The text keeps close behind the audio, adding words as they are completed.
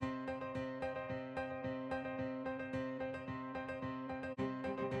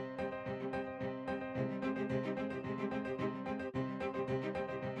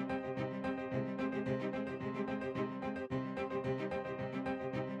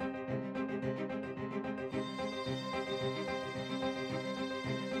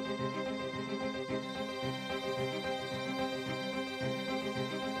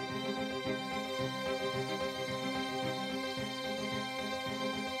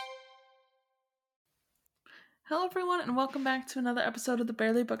Hello, everyone, and welcome back to another episode of the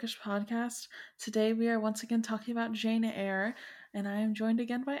Barely Bookish podcast. Today, we are once again talking about Jane Eyre, and I am joined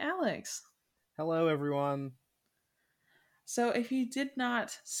again by Alex. Hello, everyone. So, if you did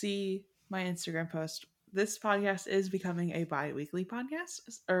not see my Instagram post, this podcast is becoming a bi-weekly podcast.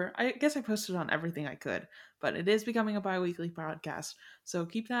 Or I guess I posted on everything I could, but it is becoming a bi-weekly podcast. So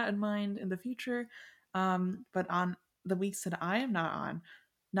keep that in mind in the future. But on the weeks that I am not on,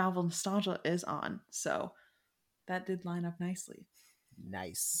 Novel Nostalgia is on. So that did line up nicely.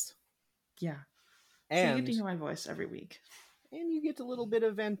 Nice. Yeah. So you get to And hear my voice every week. you get a little bit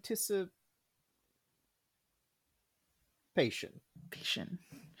of anticipation.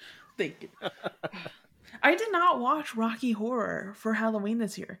 Thank you. I did not watch Rocky Horror for Halloween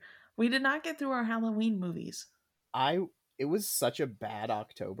this year. We did not get through our Halloween movies. It was such a bad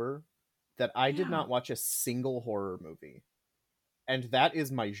October that I did not watch a single horror movie. And that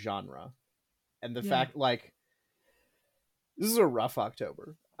is my genre. And the fact, this is a rough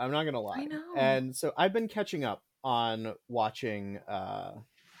October. I'm not gonna lie. I know. And so I've been catching up on watching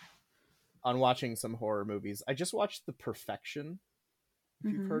some horror movies. I just watched The Perfection.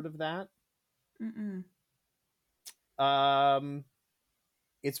 If you've heard of that. Mm-mm.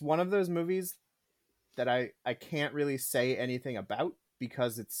 It's one of those movies that I can't really say anything about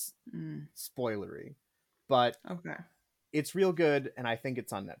because it's spoilery. But okay, it's real good, and I think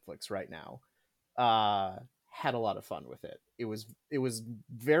it's on Netflix right now. Had a lot of fun with it. It was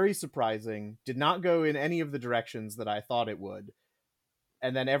very surprising. Did not go in any of the directions that I thought it would.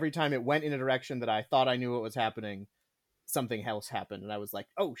 And then every time it went in a direction that I thought I knew what was happening, something else happened, and I was like,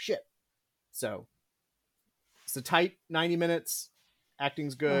 oh shit. So it's a tight 90 minutes.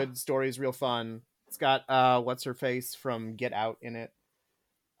 Acting's good. Story's real fun. It's got what's her face from Get Out in it.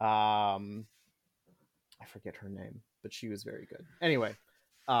 I forget her name, but she was very good. Anyway,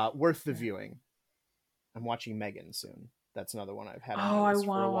 worth the viewing. I'm watching Megan soon. That's another one I've had on my list for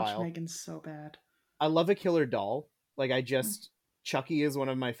a while. I want to watch Megan so bad. I love A Killer Doll. Chucky is one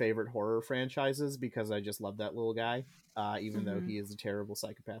of my favorite horror franchises because I just love that little guy. Even though he is a terrible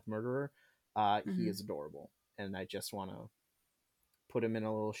psychopath murderer, he is adorable. And I just want to put him in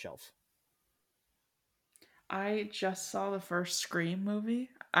a little shelf. I just saw the first Scream movie.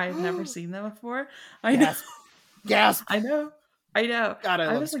 I've never seen them before. Gasp! I know. God,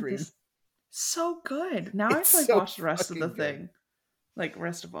 I love Scream. Like, so good. Now I have to watch the rest of the thing. Like,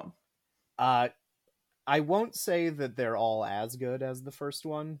 rest of them. I won't say that they're all as good as the first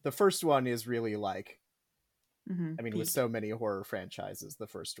one. The first one is really like, peak. With so many horror franchises, the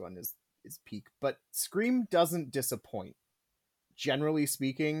first one is peak. But Scream doesn't disappoint. Generally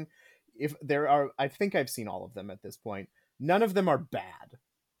speaking, if there are, I think I've seen all of them at this point. None of them are bad.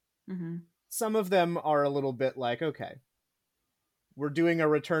 Some of them are a little bit like, okay, we're doing a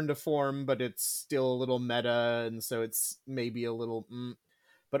return to form, but it's still a little meta, and so it's maybe a little...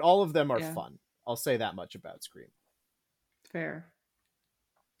 But all of them are fun. I'll say that much about Scream. Fair.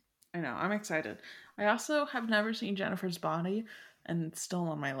 I know. I'm excited. I also have never seen Jennifer's Body, and it's still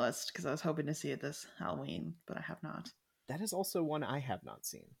on my list because I was hoping to see it this Halloween, but I have not. That is also one I have not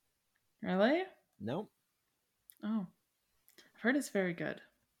seen. Really? Nope. Oh. I've heard it's very good.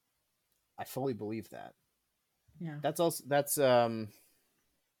 I fully believe that. Yeah. That's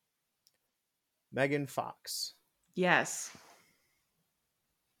Megan Fox. Yes.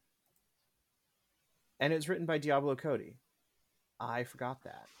 And it's written by Diablo Cody. I forgot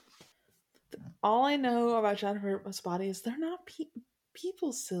that. All I know about Jennifer's Body is they're not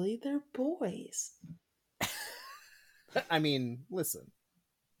people, silly. They're boys. I mean, listen.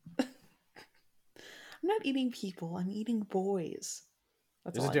 I'm not eating people. I'm eating boys.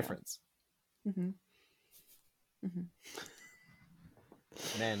 There's a difference.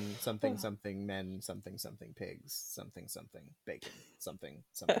 Men, something, something, men, something, something, pigs, something, something, bacon, something,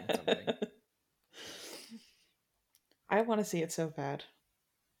 something, something. I want to see it so bad.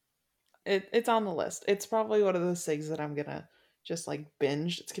 It's on the list. It's probably one of those things that I'm gonna just like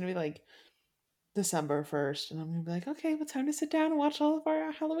binge. It's gonna be like December 1st, and I'm gonna be like, okay, well, time to sit down and watch all of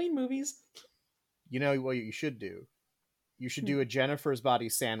our Halloween movies. You know what you should do? You should do a Jennifer's Body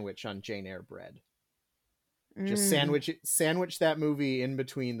sandwich on Jane Eyre bread. Just sandwich that movie in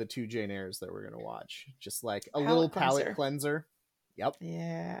between the two Jane Eyres that we're gonna watch. Just like a little palate cleanser. Yep.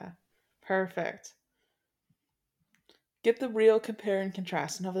 Yeah. Perfect. Get the real compare and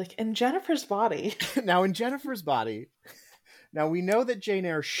contrast, and I'll be like, in Jennifer's Body. Now, in Jennifer's Body, now we know that Jane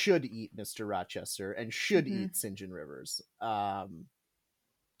Eyre should eat Mr. Rochester and should eat St. John Rivers.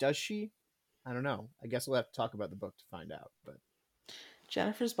 Does she? I don't know. I guess we'll have to talk about the book to find out. But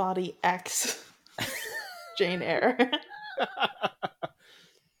Jennifer's Body X Jane Eyre.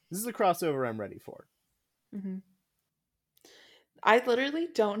 This is a crossover I'm ready for. Hmm. I literally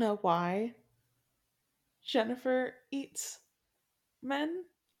don't know why Jennifer eats men.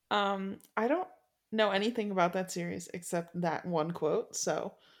 I don't know anything about that series except that one quote.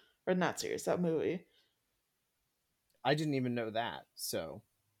 So, or not series, that movie. I didn't even know that. So,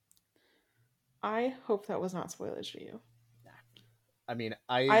 I hope that was not spoilers for you. I mean,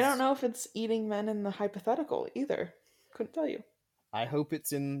 I don't know if it's eating men in the hypothetical either. Couldn't tell you. I hope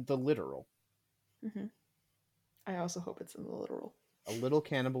it's in the literal. Hmm. I also hope it's in the literal. A little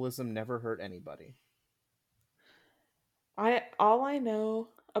cannibalism never hurt anybody. I all I know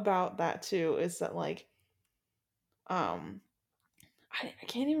about that too is that like um I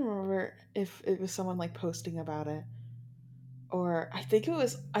can't even remember if it was someone like posting about it, or I think it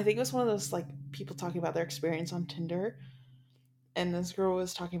was one of those like people talking about their experience on Tinder, and this girl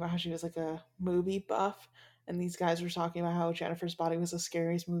was talking about how she was like a movie buff, and these guys were talking about how Jennifer's Body was the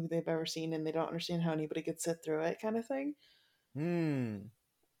scariest movie they've ever seen, and they don't understand how anybody could sit through it, kind of thing. Hmm.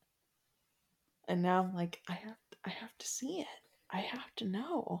 And now I'm like, I have to see it. I have to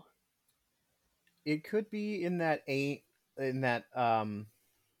know. It could be in that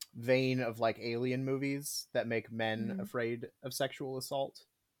vein of like alien movies that make men Mm-hmm. afraid of sexual assault,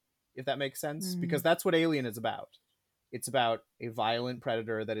 if that makes sense, Mm-hmm. because that's what Alien is about. It's about a violent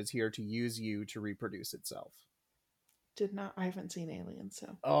predator that is here to use you to reproduce itself. Did not. I haven't seen Alien,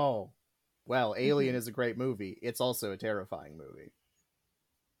 so. Oh, well, Alien Mm-hmm. is a great movie. It's also a terrifying movie.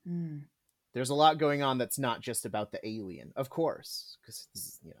 Mm. There's a lot going on that's not just about the alien, of course, because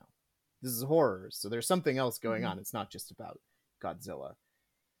this is horror, so there's something else going Mm-hmm. on. It's not just about Godzilla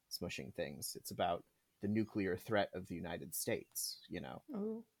smushing things. It's about the nuclear threat of the United States.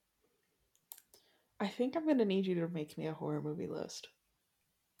 Oh, I think I'm gonna need you to make me a horror movie list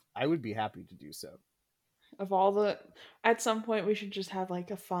I would be happy to do so. of all the. At some point, we should just have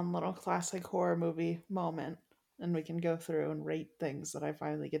like a fun little classic horror movie moment, and we can go through and rate things that I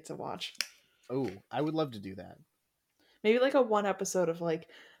finally get to watch. Oh, I would love to do that. Maybe like a one episode of like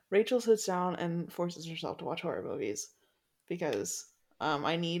Rachel sits down and forces herself to watch horror movies because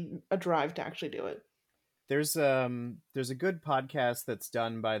I need a drive to actually do it. There's a good podcast that's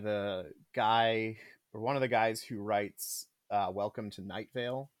done by the guy or one of the guys who writes Welcome to Night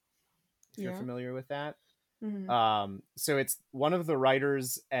Vale, if you're Yeah. familiar with that. Mm-hmm. So it's one of the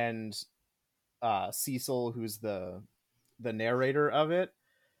writers and Cecil, who's the narrator of it.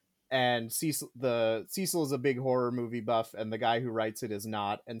 And Cecil is a big horror movie buff, and the guy who writes it is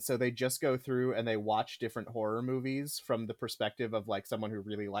not. And so they just go through and they watch different horror movies from the perspective of like someone who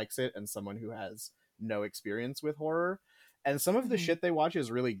really likes it and someone who has no experience with horror. And some of the Mm-hmm. shit they watch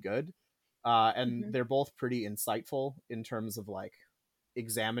is really good, and Mm-hmm. they're both pretty insightful in terms of like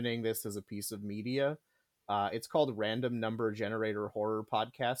examining this as a piece of media. It's called Random Number Generator Horror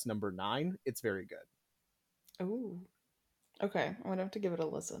Podcast number 9. It's very good. Oh. Okay, I'm gonna have to give it a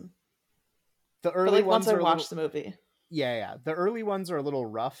listen. The But early like once ones I are a watch little the movie. yeah. The early ones are a little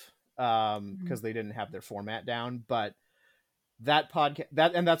rough Mm-hmm. because they didn't have their format down, but that's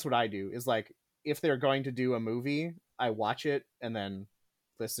what I do is like if they're going to do a movie, I watch it and then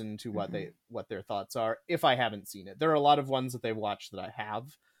listen to Mm-hmm. what their thoughts are if I haven't seen it. There are a lot of ones that they've watched that I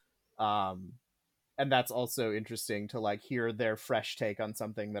have. Um and that's also interesting to like hear their fresh take on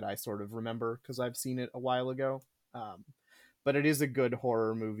something that I sort of remember because I've seen it a while ago. Um, but it is a good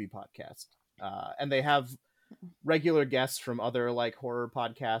horror movie podcast, and they have regular guests from other like horror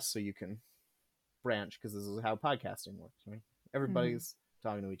podcasts, so you can branch because this is how podcasting works. Right? Mm-hmm. Everybody's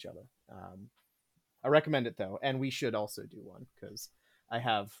talking to each other. I recommend it though, and we should also do one because I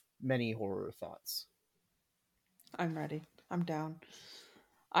have many horror thoughts. I'm ready. I'm down.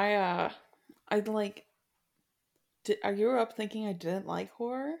 I like. I grew up thinking I didn't like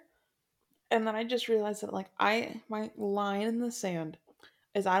horror, and then I just realized that like my line in the sand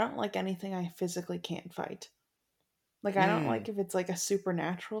is I don't like anything I physically can't fight. Like I don't Mm, like if it's like a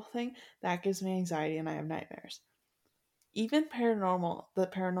supernatural thing that gives me anxiety and I have nightmares. Even the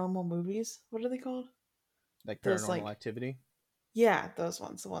paranormal movies. What are they called? like Those Paranormal like Activity. yeah, those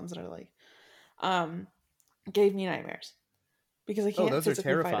ones, the ones that are like um gave me nightmares because I Oh, can't those are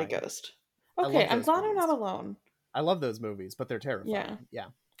physically fight a terrifying. ghost. I Okay, love I'm those glad I'm not movies. alone. I love those movies, but they're Yeah. terrifying. Yeah.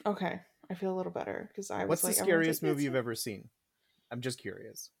 Okay. I feel a little better because I was What's the like, everyone's like, scariest movie it's you've ever seen? I'm just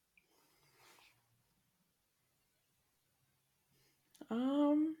curious.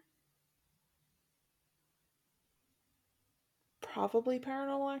 um probably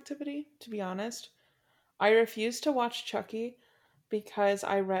Paranormal Activity. To be honest, I refused to watch Chucky because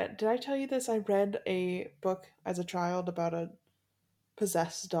I read. Did I tell you this? I read a book as a child about a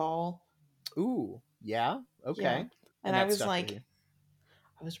possessed doll. Ooh, yeah, Yeah, okay. and And I that was stuck with like, you.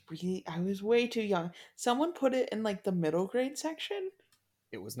 I was way too young. Someone put it in like the middle grade section.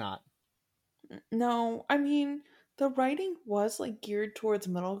 It was not. No, I mean the writing was like geared towards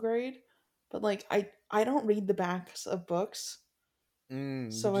middle grade, but like I don't read the backs of books, You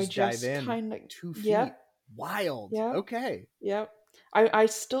so I just dive just in. kind of 2 feet. yep, Wild. yep, Okay. yep. I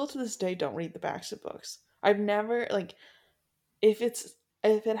still to this day don't read the backs of books. I've never like if it's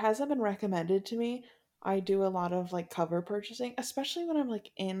if it hasn't been recommended to me, I do a lot of like cover purchasing, especially when I'm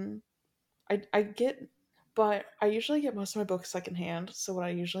like in I get but I usually get most of my books secondhand. So what I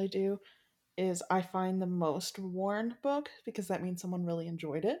usually do is I find the most worn book because that means someone really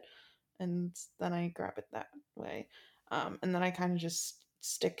enjoyed it, and then I grab it that way. And then I kind of just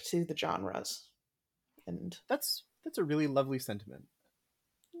stick to the genres, and That's a really lovely sentiment.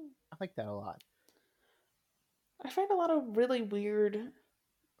 I like that a lot. I find a lot of really weird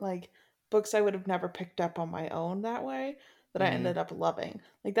like books I would have never picked up on my own that way that I Mm-hmm. ended up loving.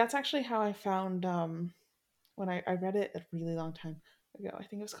 Like that's actually how I found when I read it a really long time ago. I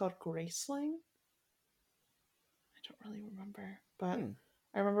think it was called Graceling. I don't really remember, but Hmm.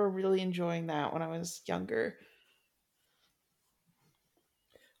 I remember really enjoying that when I was younger.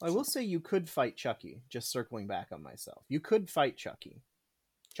 Well, I will So say you could fight Chucky, just circling back on myself. You could fight Chucky.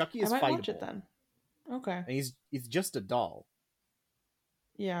 Chucky I is might watch it fightable. then. Okay. And he's just a doll.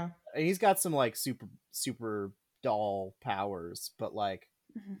 Yeah. And he's got some like super doll powers, but like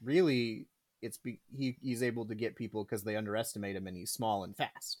Mhm. really he's able to get people because they underestimate him and he's small and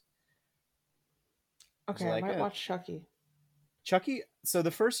fast. It's Okay, I like might watch Chucky. Chucky. So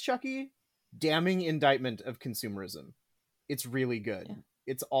the first Chucky, damning indictment of consumerism. It's really Yeah. good.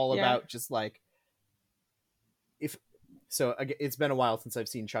 It's all Yeah. about just like if so it's been a while since I've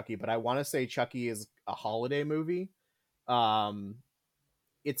seen Chucky, but I want to say Chucky is a holiday movie. Um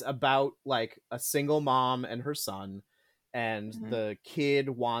it's about like a single mom and her son, and Mhm. the kid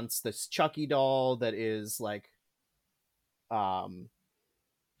wants this Chucky doll that is like um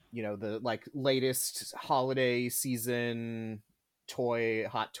the like latest holiday season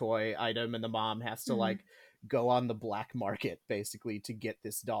hot toy item, and the mom has to Mhm. like go on the black market basically to get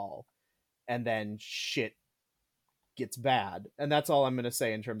this doll, and then shit gets bad. And that's all I'm going to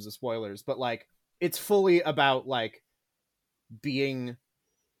say in terms of spoilers, but like it's fully about like being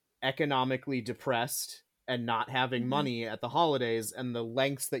economically depressed and not having Mhm. money at the holidays, and the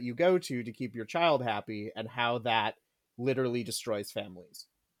lengths that you go to keep your child happy, and how that literally destroys families.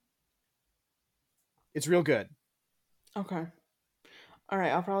 It's real good. Okay. All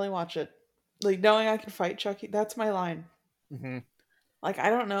right, I'll probably watch it. Like knowing I can fight Chucky, that's my line. Mm-hmm. Like I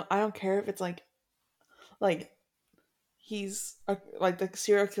don't know, I don't care if it's like like the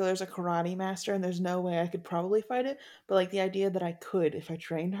serial killer's a karate master and there's no way I could probably fight it, but like the idea that I could if I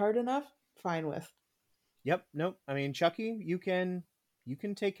trained hard enough, fine with. Yep. Nope. I mean, Chucky, you can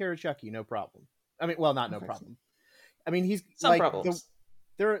take care of Chucky, no problem. I mean, well, not no Okay. problem. I mean, he's Some like problems.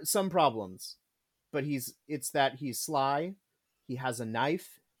 there are some problems, but it's that he's sly, he has a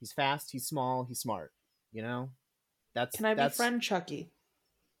knife, he's fast, he's small, he's smart. You know, Can I that's befriend Chucky?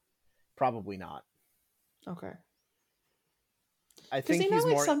 probably not. Okay. I Because think he's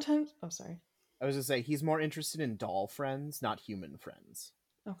like more. sometimes. Oh, sorry. I was gonna say he's more interested in doll friends, not human friends.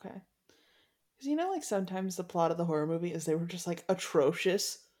 Okay. Because like sometimes the plot of the horror movie is they were just like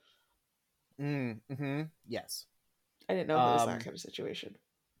atrocious. Mm-hmm. Yes. I didn't know if it was that Um, kind of situation.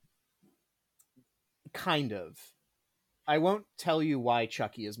 kind of. I won't tell you why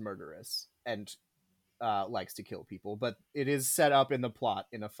Chucky is murderous and likes to kill people, but it is set up in the plot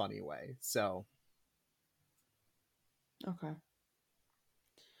in a funny way. So Okay.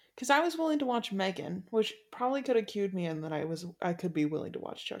 Because I was willing to watch Megan, which probably could have cued me in that I could be willing to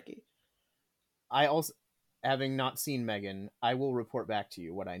watch Chucky. I also, having not seen Megan, I will report back to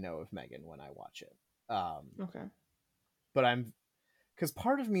you what I know of Megan when I watch it. Okay. But I'm because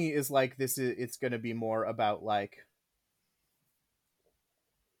part of me is like it's going to be more about like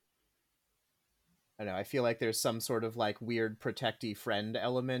I don't know. I feel like there's some sort of like weird protecty friend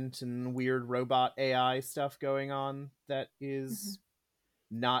element and weird robot AI stuff going on that Hmm. is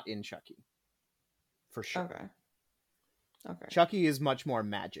not in Chucky for sure. Okay. Okay. Chucky is much more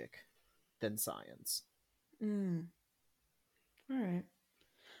magic than science. Mm. All right.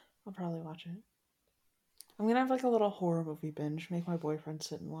 I'll probably watch it. I'm gonna have like a little horror movie binge. Make my boyfriend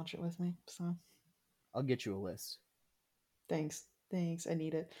sit and watch it with me. So I'll get you a list. thanks, thanks. I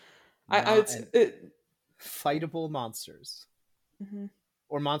need it. I Not it's and it. Yeah. fightable monsters Hmm.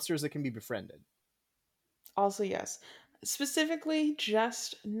 or monsters that can be befriended. Also, yes. Specifically,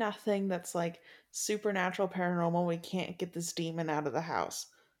 just nothing that's like supernatural, paranormal. We can't get this demon out of the house.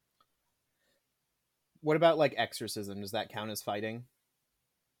 What about like exorcism? Does that count as fighting?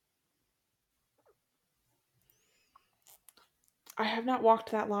 I have not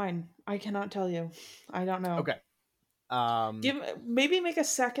walked that line. I cannot tell you. I don't know. Okay. Um, Maybe make a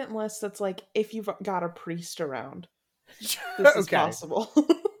second list that's like if you've got a priest around, this is okay. possible.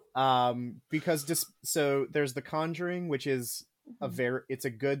 Because so there's The Conjuring, which is Mhm, it's a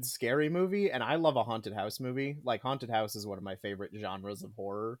good scary movie, and I love a haunted house movie. Like haunted house is one of my favorite genres of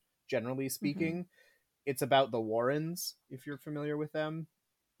horror, generally mhm, speaking. It's about the Warrens, if you're familiar with them.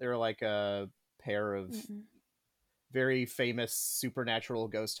 They're like a pair of mhm. very famous supernatural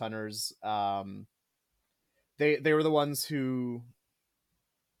ghost hunters. They were the ones who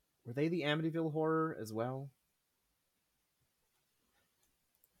were they the Amityville Horror as well?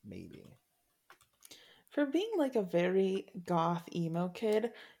 Maybe. For being like a very goth emo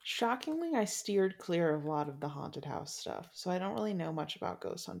kid, shockingly, I steered clear of a lot of the haunted house stuff, so I don't really know much about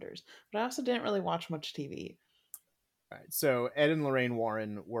ghost hunters. But I also didn't really watch much TV. All right. So Ed and Lorraine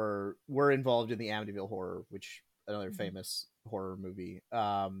Warren were involved in the Amityville Horror, which another Mhm, famous horror movie.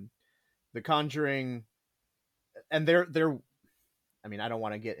 The Conjuring, and they're. I mean, I don't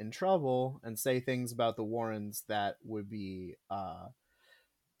want to get in trouble and say things about the Warrens that would be.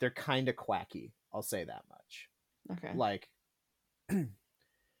 They're kind of quacky. I'll say that much. okay. Like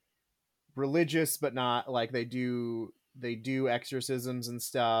religious, but not like they do exorcisms and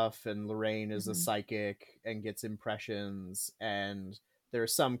stuff, and Lorraine is a Mhm, psychic and gets impressions, and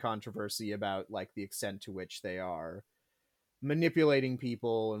there's some controversy about like the extent to which they are manipulating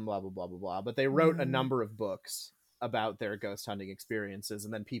people and blah blah blah blah blah. But they wrote a mm, number of books about their ghost hunting experiences,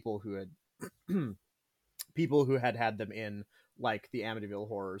 and then people who had people who had them in like the Amityville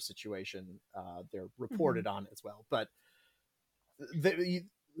Horror situation, they're mhm, reported on as well. But the,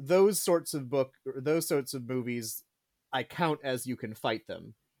 those sorts of those sorts of movies, I count as you can fight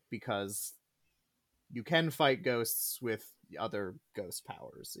them because you can fight ghosts with other ghost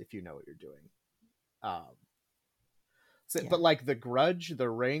powers if you know what you're doing. Um, so, yeah. but like The Grudge, The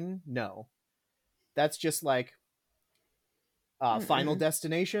Ring, no, that's just like Final Mm-mm.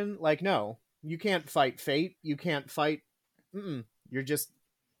 Destination. Like, no, you can't fight fate. You can't fight. Mm-mm. You're just.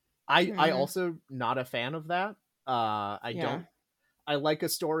 I Mm-mm. also not a fan of that. I Yeah. don't. I like a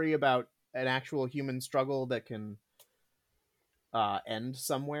story about an actual human struggle that can end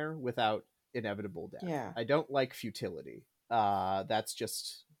somewhere without inevitable death. Yeah. I don't like futility. That's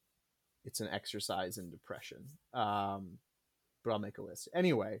just it's an exercise in depression. But I'll make a list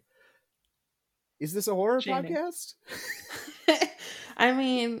anyway. Is this a horror Jane Eyre. podcast? I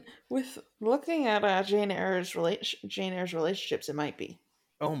mean, with looking at Jane Eyre's relationships, it might be.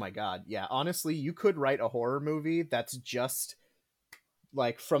 Oh my god, yeah. Honestly, you could write a horror movie that's just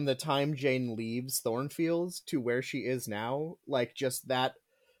like from the time Jane leaves Thornfields to where she is now, like just that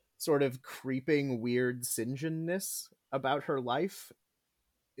sort of creeping weird St. about her life.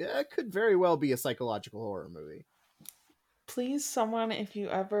 Yeah, it could very well be a psychological horror movie. Please, someone, if you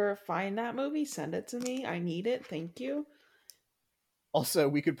ever find that movie, send it to me. I need it. Thank you. Also,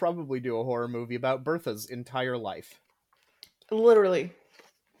 we could probably do a horror movie about Bertha's entire life. Literally.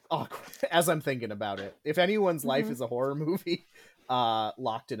 Oh, as I'm thinking about it, if anyone's life Hmm. is a horror movie,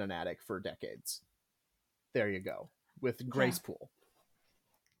 locked in an attic for decades. There you go. With Yeah. Grace Poole.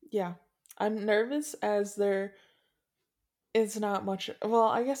 Yeah. I'm nervous as there is not much. Well,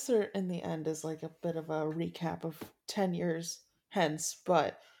 I guess there in the end is like a bit of a recap of 10 years hence,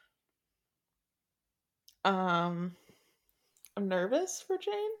 but um I'm nervous for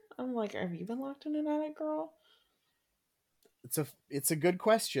Jane. I'm like, have you been locked in an attic, girl? It's a good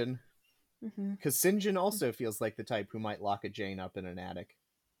question Hmm. because St. also feels like the type who might lock a Jane up in an attic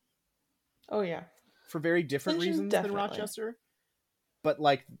Oh yeah. for very different Sinjin reasons than definitely. Rochester, but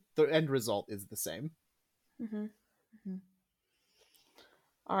like the end result is the same. Hmm. Hmm.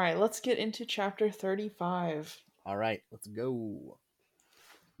 All right, let's get into chapter 35. All right, let's go.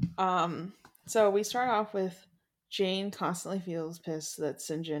 Um, so we start off with Jane constantly feels pissed that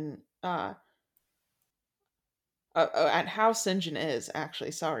Sinjin, at how Sinjin is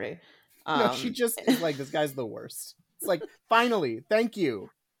actually. Sorry. No, she Um, just is like, this guy's the worst. It's like, finally, thank you.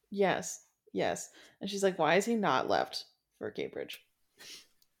 yes, yes, and she's like, why is he not left for Cambridge?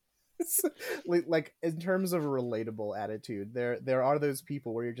 Like in terms of a relatable attitude, there are those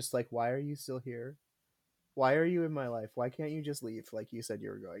people where you're just like, why are you still here? Why are you in my life? Why can't you just leave like you said you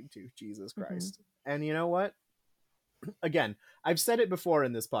were going to? Jesus Hmm. Christ. And you know what? Again, I've said it before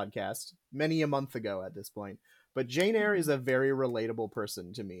in this podcast, many a month ago at this point, but Jane Eyre Hmm. is a very relatable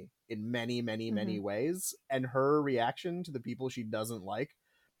person to me in many, many, Hmm. many ways. And her reaction to the people she doesn't like,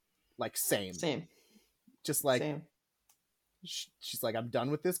 same. Same, Just like, same. she's like, I'm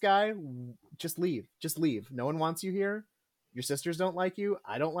done with this guy. Just leave. Just leave. No one wants you here. Your sisters don't like you.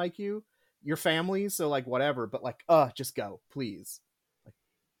 I don't like you. your family, so like whatever, but like just go, please. Like,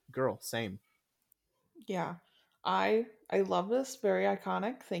 girl, same. Yeah. I love this. Very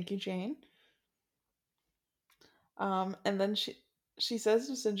iconic. Thank you, Jane. And then she says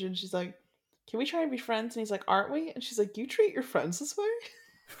to Sinjin, she's like, "Can we try and be friends?" And he's like, "Aren't we?" And she's like, "You treat your friends this way?"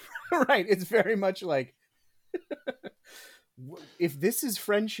 Right, it's very much like, if this is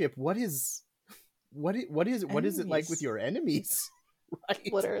friendship, what is it like with Enemies. your enemies?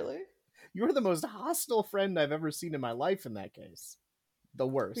 Right? Literally. You're the most hostile friend I've ever seen in my life in that case. The Have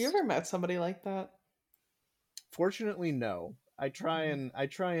you worst. ever met somebody like that? Fortunately, no. I try Mm. and I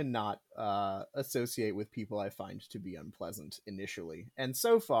try and not associate with people I find to be unpleasant initially, and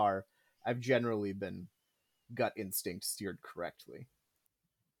so far, I've generally been gut instinct steered correctly.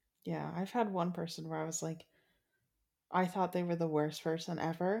 Yeah, I've had one person where I was like, I thought they were the worst person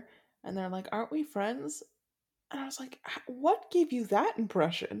ever. And they're like, "Aren't we friends?" And I was like, "What gave you that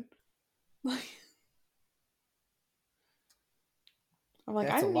impression?" Like, I'm like,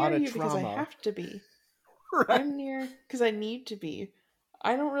 That's a "I'm near lot of you because I trauma. have to be. Right. I'm near because I need to be.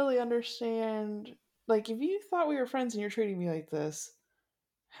 I don't really understand. Like, if you thought we were friends and you're treating me like this,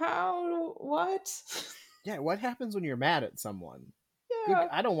 how? What?" Yeah, what happens when you're mad at someone? Good, Yeah.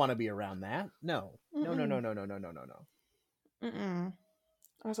 I don't want to be around that. No. No, no, no, Mm-mm. no, no, no, no, no, no. Mm-mm.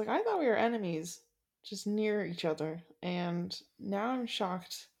 I was like, I thought we were enemies, just near each other, and now I'm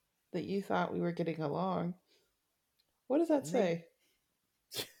shocked that you thought we were getting along. What does that Maybe say?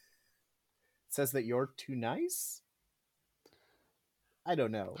 says that you're too nice? I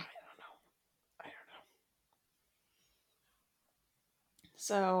don't I know. don't know. I don't know.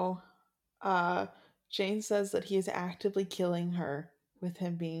 So, uh, Jane says that he is actively killing her with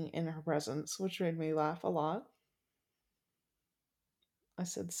him being in her presence, which made me laugh a lot. I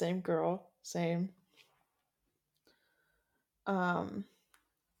said, same girl, same. Um,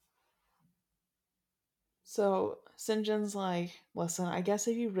 so Sinjin's like, listen, I guess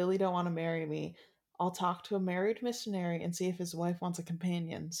if you really don't want to marry me, I'll talk to a married missionary and see if his wife wants a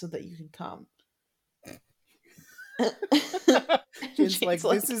companion so that you can come. And Jin's Jane's like, this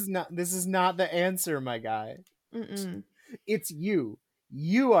like, is not the answer, my guy. mm-mm, It's you.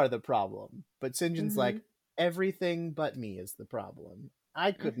 You are the problem. But Sinjin's mm-hmm, like, everything but me is the problem.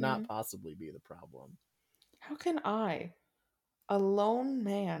 I could mm-hmm. not possibly be the problem. How can I, a lone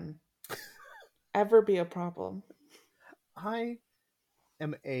man, ever be a problem? I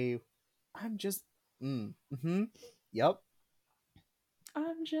am a. I'm just. Mm-hmm. Yep.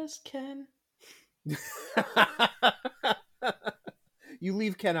 I'm just Ken. You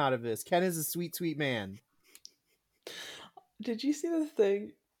leave Ken out of this. Ken is a sweet, sweet man. Did you see the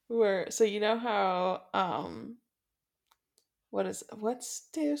thing where, so you know how, what's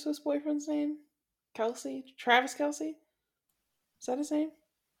Taylor Swift's boyfriend's name? Kelsey? Travis Kelsey? Is that his name?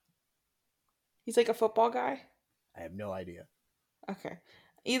 He's like a football guy? I have no idea. Okay.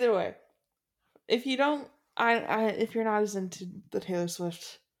 Either way, if you don't, if you're not as into the Taylor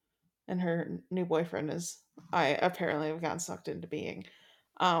Swift and her new boyfriend as I apparently have gotten sucked into being,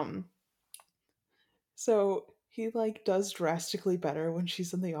 um, so he like does drastically better when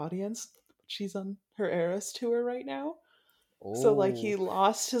she's in the audience. She's on her Eras tour right now. So like he Oh.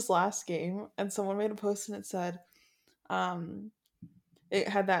 lost his last game and someone made a post and it said, um, it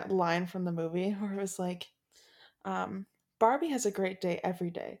had that line from the movie where it was like, um, Barbie has a great day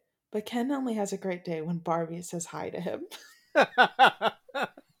every day, but Ken only has a great day when Barbie says hi to him. I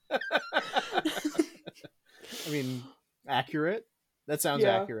mean, accurate. That sounds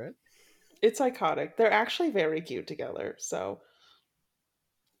Yeah, accurate. it's iconic. They're actually very cute together. So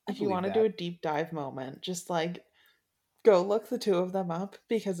I if you believe want to do that. a deep dive moment, just like go look the two of them up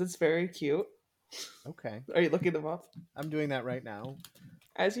because it's very cute. Okay. Are you looking them up? I'm doing that right now.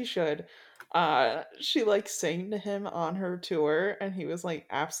 As you should. She like sang to him on her tour and he was like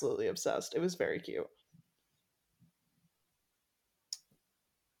absolutely obsessed. It was very cute.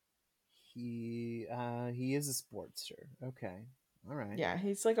 He is a sportster. Okay. All right. Yeah,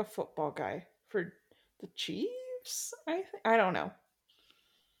 he's like a football guy for the Chiefs. I don't know.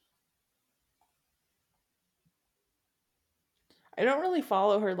 I don't really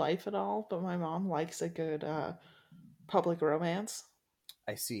follow her life at all, but my mom likes a good public romance.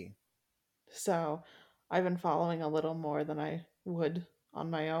 I see. So I've been following a little more than I would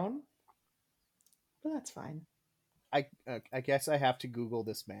on my own, but that's fine. I guess I have to Google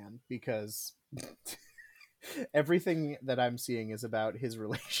this man because everything that I'm seeing is about his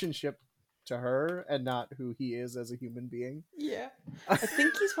relationship to her and not who he is as a human being. Yeah. I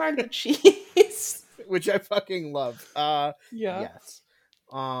think he's part of the Chiefs. Which I fucking love. Yeah. Yes.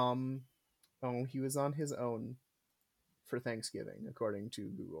 Um oh, he was on his own for Thanksgiving according to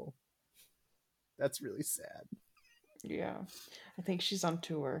Google. That's really sad. Yeah. I think she's on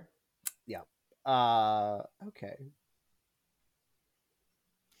tour. Yeah. Okay.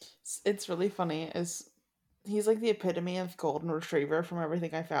 It's really funny is he's like the epitome of golden retriever from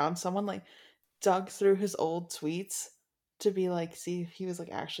everything I found. Someone like dug through his old tweets to be like see if he was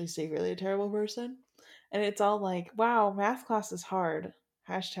like actually secretly a terrible person. And it's all like, wow, math class is hard.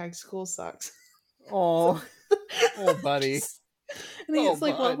 Hashtag school sucks. Oh, oh, buddy. Just, and Oh, he's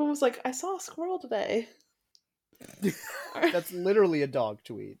like, one of bud. them was like, I saw a squirrel today. That's literally a dog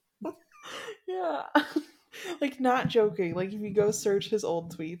tweet. Yeah. Like, not joking. Like, if you go search his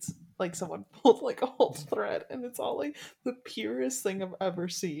old tweets, like, someone pulled, like, a whole thread, and it's all, like, the purest thing I've ever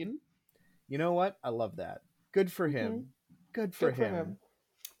seen. You know what? I love that. Good for Hmm. him. Good for Good for him. him.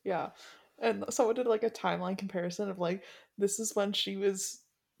 Yeah. And someone did, like, a timeline comparison of, like, this is when she was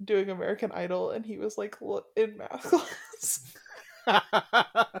doing American Idol, and he was, like, in math class.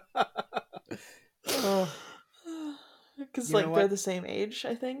 Oh, Because, you know like, they're what? the same age,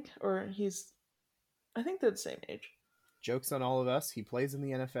 I think. Or he's. I think they're the same age. Joke's on all of us. He plays in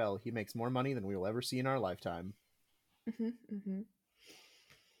the NFL. He makes more money than we will ever see in our lifetime. Mm-hmm.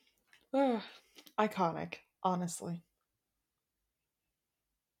 Ugh, iconic, honestly.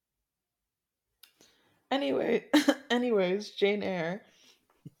 Anyway, anyways, Jane Eyre.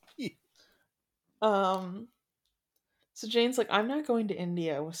 Um, so Jane's like, I'm not going to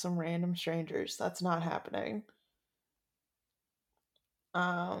India with some random strangers. That's not happening.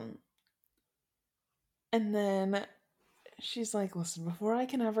 Um, and then she's like, listen, before I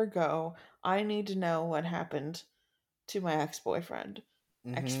can ever go, I need to know what happened to my ex-boyfriend,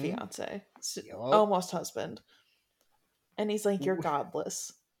 Mm-hmm. ex-fiance, Yup. almost husband. And he's like, you're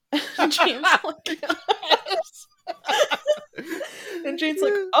godless. And Jane's like, and Jane's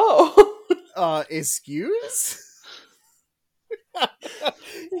like, oh. Excuse?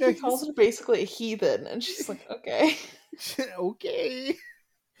 He calls her basically a heathen, and she's like, okay. Okay.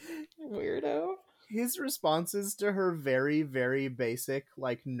 Weirdo. His responses to her very, very basic,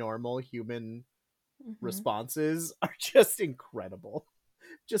 like normal human Mm-hmm. responses are just incredible.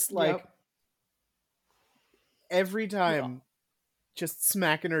 Just like Yep. every Yeah. time, just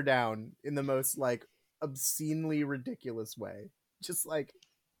smacking her down in the most like obscenely ridiculous way. Just like,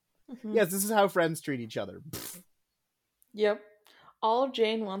 Mm-hmm. yes, this is how friends treat each other. Yep. All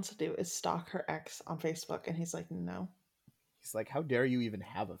Jane wants to do is stalk her ex on Facebook, and he's like, no. He's like, how dare you even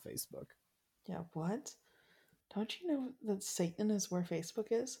have a Facebook? Yeah, what? Don't you know that Satan is where Facebook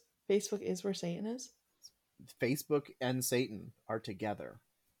is? Facebook is where Satan is? Facebook and Satan are together.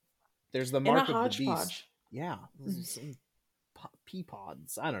 There's the In a mark of the beast. hodgepodge. Yeah, some pea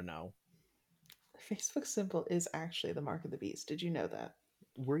pods. I don't know. Facebook symbol is actually the mark of the beast. Did you know that?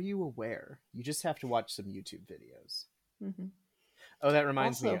 Were you aware? You just have to watch some YouTube videos. Mm-hmm. Oh, that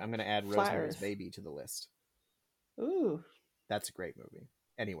reminds me. Also, I'm going to add flat Rosemary's Earth. Baby to the list. Ooh, That's a great movie.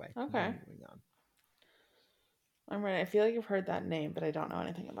 Anyway, okay. moving on. I'm ready. I feel like I've heard that name, but I don't know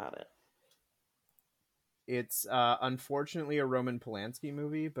anything about it. It's unfortunately a Roman Polanski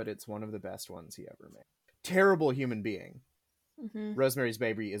movie, but it's one of the best ones he ever made. Terrible human being. Mm-hmm. Rosemary's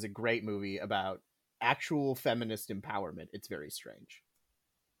Baby is a great movie about actual feminist empowerment. It's very strange.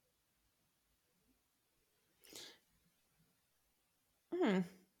 Hmm.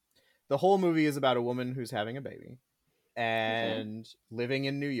 The whole movie is about a woman who's having a baby Okay. and living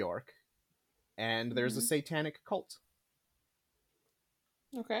in New York, and there's a Mm-hmm. satanic cult,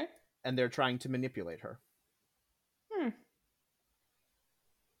 Okay. and they're trying to manipulate her. Hmm.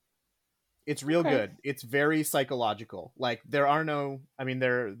 It's real Okay. good. It's very psychological. Like there are no, I mean,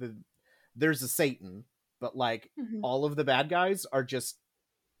 there's a Satan, but like Mm-hmm. all of the bad guys are just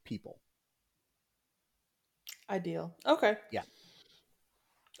people. Ideal. Okay. Yeah.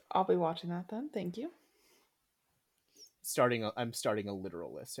 I'll be watching that then. Thank you. I'm starting a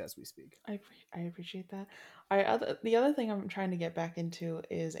literal list as we speak. I appreciate that. The other thing I'm trying to get back into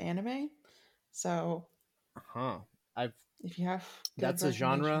is anime. So Huh. I've if you have good That's a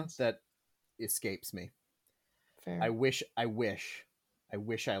genre recommendations, that escapes me. I fair. wish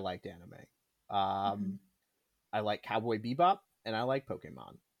I liked anime. Mm-hmm. I like Cowboy Bebop and I like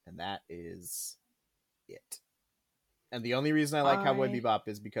Pokemon, and that is it. And the only reason I like Cowboy I Bebop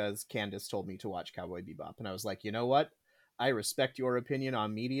is because Candace told me to watch Cowboy Bebop, and I was like, you know what? I respect your opinion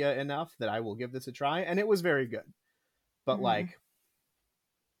on media enough that I will give this a try, and it was very good. But mm-hmm. like,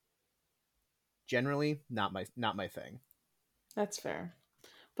 generally, not my thing. That's fair.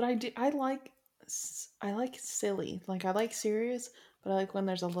 But I like silly. Like I like serious, but I like when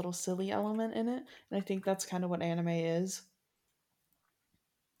there's a little silly element in it, and I think that's kind of what anime is.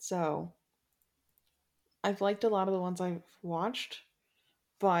 So I've liked a lot of the ones I've watched,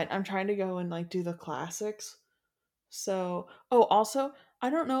 but I'm trying to go and like do the classics. So, oh, also, I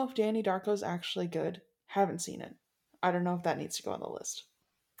don't know if Danny Darko's actually good. Haven't seen it. I don't know if that needs to go on the list.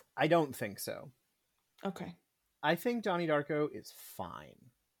 I don't think so. Okay, I think Donnie Darko is fine.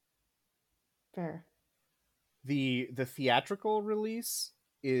 fair. The theatrical release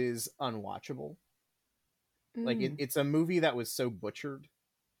is unwatchable. Like Mm, it's a movie that was so butchered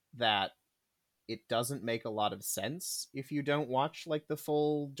that it doesn't make a lot of sense if you don't watch like the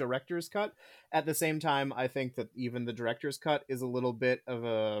full director's cut. At the same time, I think that even the director's cut is a little bit of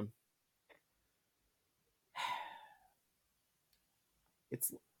a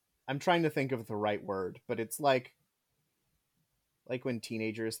it's I'm trying to think of the right word, but it's like when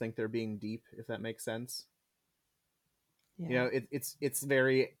teenagers think they're being deep, if that makes sense. You yeah. know, it's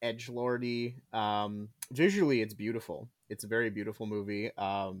very edge lordy. Visually, it's beautiful. It's a very beautiful movie.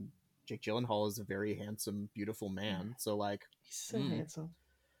 Jake Gyllenhaal is a very handsome, beautiful Yeah. man. So like, He's so mm, handsome.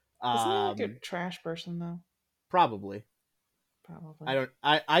 Isn't he like a um, trash person though? probably. Probably.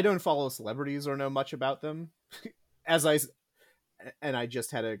 I don't follow celebrities or know much about them. As I and I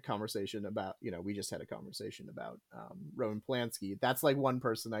just had a conversation about, we just had a conversation about Roman Polanski. That's like one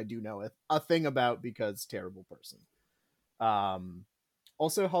person I do know a thing about because terrible person. Um,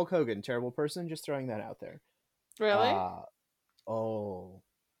 Also Hulk Hogan, terrible person. Just throwing that out there. Really? Uh oh, oh,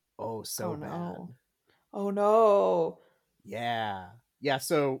 Oh so bad. no. Oh no. Yeah, yeah.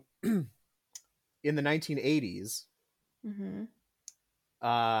 So in the 1980s, Mm-hmm.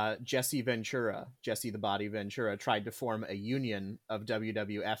 Jesse the Body Ventura, tried to form a union of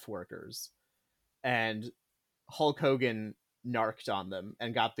WWF workers, and Hulk Hogan narked on them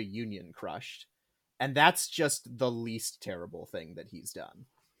and got the union crushed. And that's just the least terrible thing that he's done.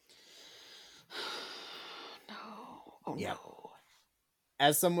 No. Oh Yep. no.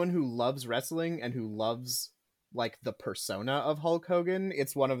 As someone who loves wrestling and who loves like the persona of Hulk Hogan,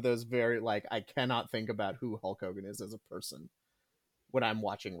 it's one of those very like I cannot think about who Hulk Hogan is as a person when I'm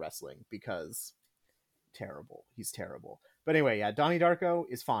watching wrestling because terrible. He's terrible. But anyway, yeah, Donnie Darko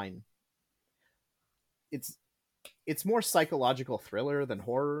is fine. It's it's more psychological thriller than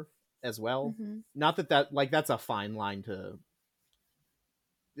horror as well. Mm-hmm. Not that like that's a fine line to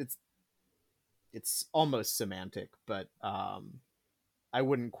it's it's almost semantic, but I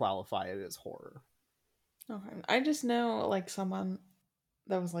wouldn't qualify it as horror. Okay. I just know like someone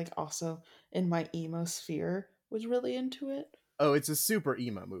that was like also in my emo sphere was really into it. Oh, it's a super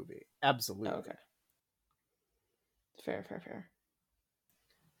emo movie. Oh, Absolutely. okay. Fair, fair, fair.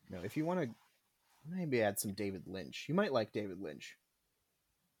 No, if you want to maybe add some David Lynch. You might like David Lynch.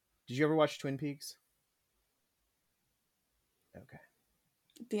 Did you ever watch Twin Peaks? Okay.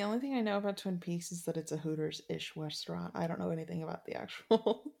 The only thing I know about Twin Peaks is that it's a Hooters ish restaurant. I don't know anything about the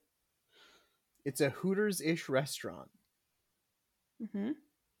actual. It's a Hooters-ish restaurant. Mm-hmm.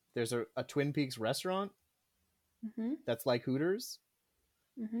 There's a Twin Peaks restaurant Mm-hmm. that's like Hooters.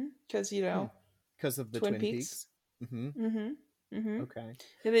 Mm-hmm. Because, Hmm. Because of the Twin Twin Peaks. Peaks. Mm-hmm. Mm-hmm. Mm-hmm. Okay.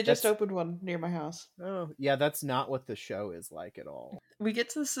 Yeah, they just That's opened one near my house. oh yeah, that's not what the show is like at all. We get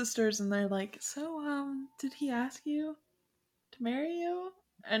to the sisters and they're like, so, did he ask you to marry you?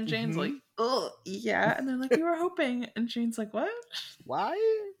 And Jane's Mm-hmm. like, oh, yeah. And they're like, we were hoping. And Jane's like, what? Why?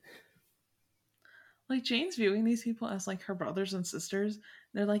 Like, Jane's viewing these people as like her brothers and sisters.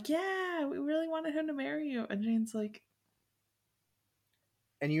 They're like, yeah, we really wanted him to marry you. And Jane's like,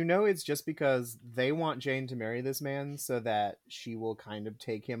 And you know it's just because they want Jane to marry this man so that she will kind of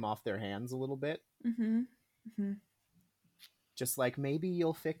take him off their hands a little bit. mm-hmm. Mm-hmm. Just like maybe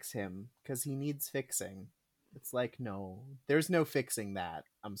you'll fix him because he needs fixing. It's like, no, there's no fixing that.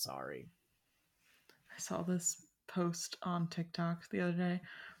 I'm sorry. I saw this post on TikTok the other day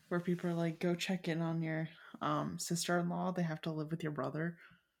where people are like, go check in on your sister in law. They have to live with your brother.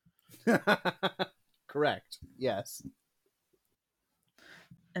 Correct. Yes.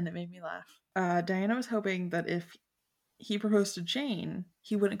 And it made me laugh. Diana was hoping that if he proposed to Jane,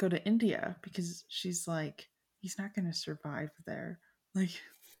 he wouldn't go to India because she's like, he's not going to survive there. Like,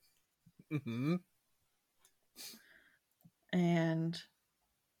 Mm-hmm. and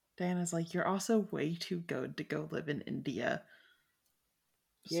Diana's like, you're also way too good to go live in India.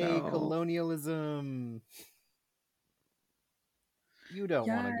 Yay, So, colonialism. You don't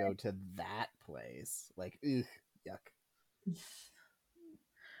want yeah. to go to that place. Like, ugh, yuck.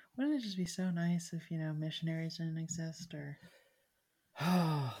 Wouldn't it just be so nice if, missionaries didn't exist or.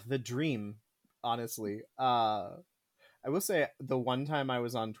 The dream, honestly. I will say the one time I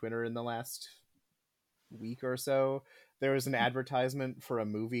was on Twitter in the last week or so, there was an advertisement for a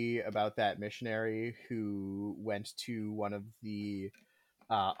movie about that missionary who went to one of the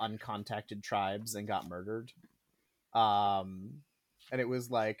uncontacted tribes and got murdered. Um, and it was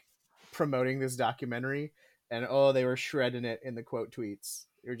like promoting this documentary, and oh, they were shredding it in the quote tweets.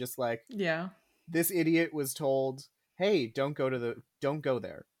 You're just like, Yeah. this idiot was told, "Hey, don't go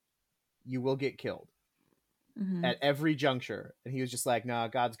there. You will get killed." Mm-hmm. At every juncture, and he was just like, "Nah,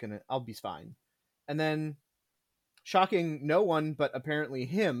 I'll be fine." And then, shocking no one but apparently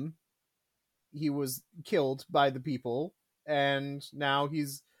him, he was killed by the people, and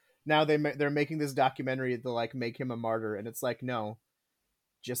they're making this documentary to like make him a martyr, and it's like, no,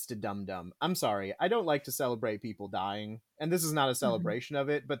 just a dum-dum. I'm sorry, I don't like to celebrate people dying, and this is not a Mm-hmm. celebration of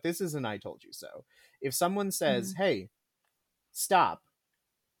it, but this is an I told you so. If someone says, Mm-hmm. "Hey, stop,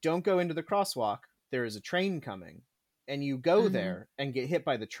 don't go into the crosswalk, there is a train coming," and you go Mm-hmm. there and get hit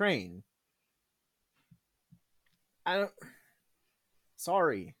by the train, I don't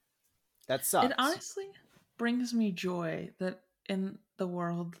sorry, that It sucks. honestly brings me joy that in the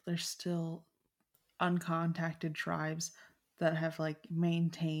world there's still uncontacted tribes that have like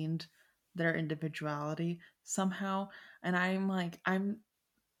maintained their individuality somehow, and I'm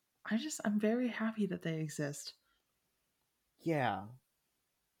very happy that they exist. Yeah,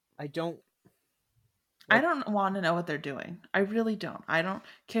 I don't I like. don't want to know what they're doing. I really don't. I don't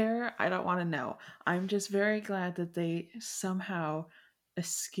care. I don't want to know. I'm just very glad that they somehow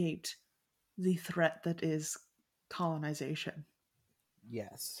escaped the threat that is colonization.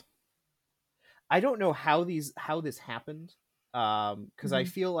 Yes, I don't know how this happened, because I Mm-hmm.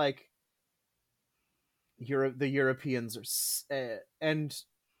 feel like the Europeans are and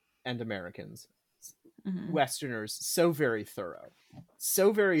Americans, Mm-hmm. Westerners, so very thorough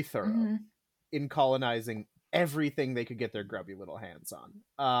Mm-hmm. in colonizing everything they could get their grubby little hands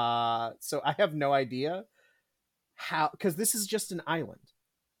on. So I have no idea how, because this is just an island.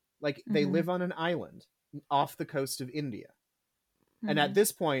 Like, they Mm-hmm. live on an island off the coast of India. And Mm-hmm. at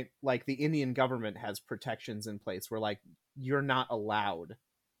this point, like, the Indian government has protections in place where like you're not allowed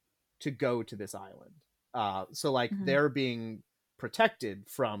to go to this island. So like Mm-hmm. they're being protected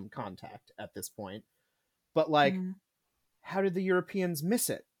from contact at this point. But like, Mm-hmm. how did the Europeans miss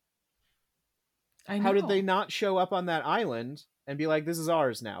it? I How did they know. not show up on that island and be like, "This is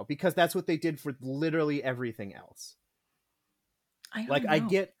ours now"? Because that's what they did for literally everything else. I Like, don't know.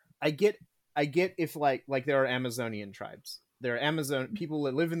 I get, I get if like there are Amazonian tribes, there are Amazon people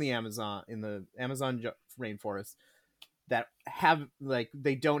that live in the Amazon rainforest that have like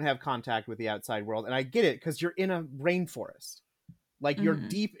they don't have contact with the outside world, and I get it because you're in a rainforest, like you're Mm-hmm.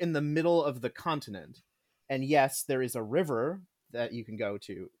 deep in the middle of the continent, and yes, there is a river that you can go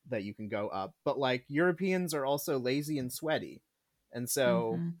to, that you can go up, but like Europeans are also lazy and sweaty, and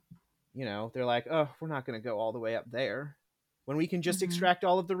so Mm-hmm. they're like, "Oh, we're not going to go all the way up there when we can just Mm-hmm. extract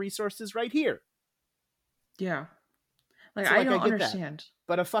all of the resources right here." Yeah. Like So I like I don't get that, understand.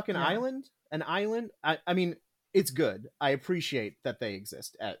 but a fucking Yeah. island, I mean, it's good. I appreciate that they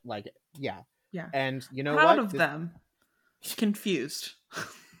exist at like, yeah. Yeah. And you know Proud what? of them. Confused.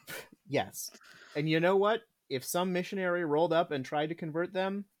 Yes. And you know what? If some missionary rolled up and tried to convert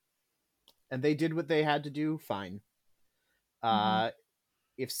them and they did what they had to do, fine. Mm-hmm. Uh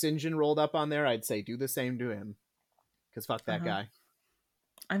if Sinjin rolled up on there, I'd say do the same to him. Cause fuck that Uh-huh. guy.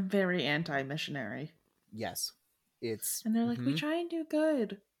 I'm very anti-missionary. Yes. It's And they're like, we try and do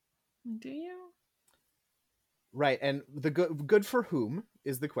good. Like, do you? right. And the good for whom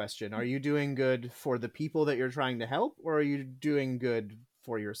is the question. Are you doing good for the people that you're trying to help, or are you doing good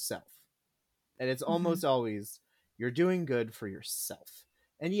for yourself? And it's Mm-hmm. almost always you're doing good for yourself.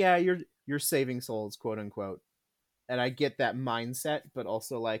 And yeah, you're saving souls, quote unquote. And I get that mindset, but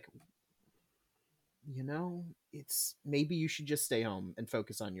also like, it's maybe you should just stay home and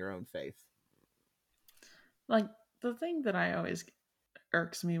focus on your own faith. Like, the thing that I always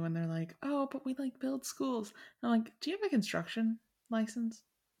irks me when they're like, oh, but we like build schools. And I'm like, do you have a construction license?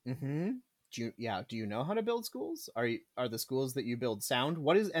 Mm-hmm. Do you know how to build schools? Are the schools that you build sound?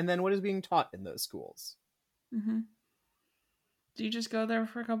 What is being taught in those schools? Mm-hmm. Do you just go there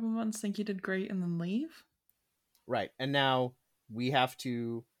for a couple months, think you did great, and then leave? Right. And now we have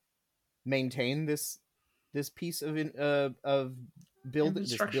to maintain this piece of this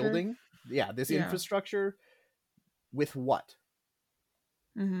Infrastructure? building, yeah, this Yeah. infrastructure, with what?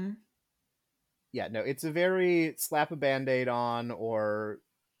 Mm-hmm. Yeah, no, it's a very slap a band-aid on or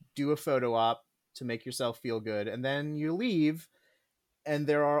do a photo op to make yourself feel good, and then you leave, and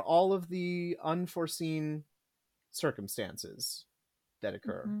there are all of the unforeseen circumstances that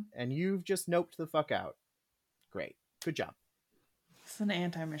occur, Mm-hmm. and you've just noped the fuck out. Great. Good job. It's an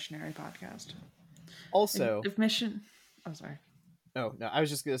anti-missionary podcast. Also, If mission... Oh, sorry. oh no, I was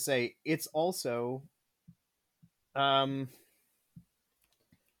just gonna say it's also um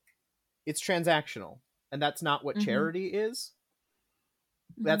it's transactional, and that's not what Mm-hmm. charity is.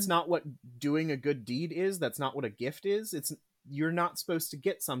 That's not what doing a good deed is. That's not what a gift is. It's you're not supposed to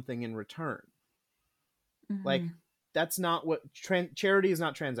get something in return. Like Mm-hmm. that's not what charity is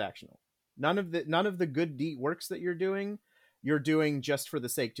not transactional. None of the good deed works that you're doing just for the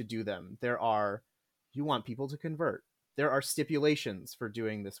sake to do them. You want people to convert. There are stipulations for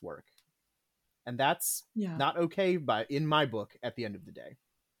doing this work. And that's Yeah. not okay in my book at the end of the day.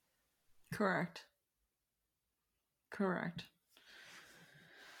 Correct. Correct.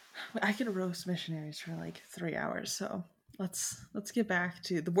 I could roast missionaries for like 3 hours, so let's get back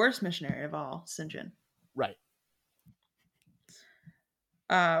to the worst missionary of all, St. John. Right.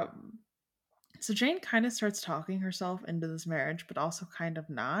 Um, so Jane kind of starts talking herself into this marriage, but also kind of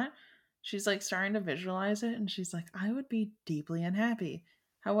not. She's like starting to visualize it, and she's like, I would be deeply unhappy.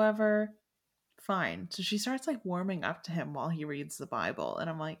 However, fine. So she starts like warming up to him while he reads the Bible, and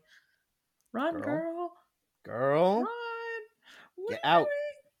I'm like, run, Girl. girl, Girl. run. What Get are out.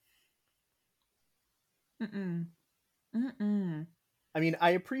 you doing? Mm-mm. Mm-mm. I mean,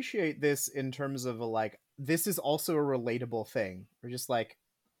 I appreciate this in terms of this is also a relatable thing. We're just like,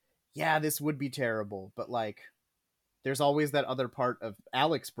 yeah, this would be terrible, but like, there's always that other part of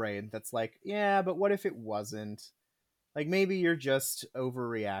Alec's brain that's like, yeah, but what if it wasn't? Like, maybe you're just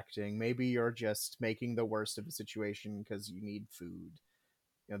overreacting. Maybe you're just making the worst of a situation because you need food.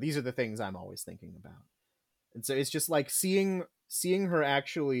 These are the things I'm always thinking about. And so it's just like seeing her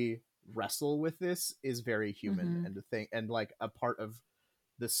actually wrestle with this is very human Mm-hmm. and a thing and like a part of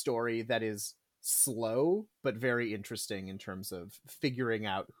the story that is slow but very interesting in terms of figuring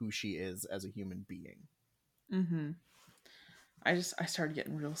out who she is as a human being. Mm-hmm. I started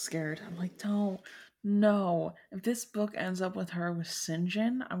getting real scared. I'm like, don't, no. If this book ends up with her with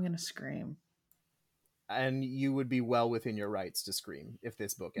Sinjin, I'm gonna scream. And you would be well within your rights to scream if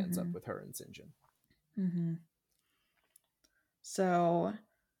this book ends up Mm-hmm. with her and Sinjin. Mm-hmm. So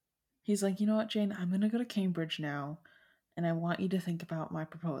he's like, you know what, Jane, I'm gonna go to Cambridge now, and I want you to think about my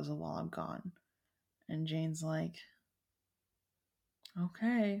proposal while I'm gone. And Jane's like,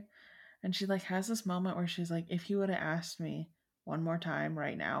 okay. And she like has this moment where she's like, if you would have asked me one more time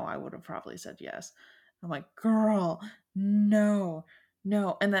right now, I would have probably said yes. I'm like, girl, no,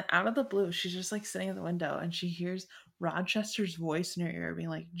 no. And then out of the blue, she's just like sitting at the window and she hears Rochester's voice in her ear being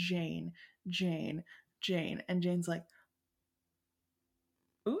like, Jane, Jane, Jane. And Jane's like,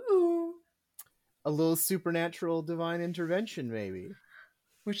 ooh, A little supernatural divine intervention, maybe.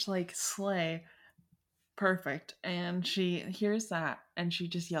 which like slay. Perfect. And she hears that and she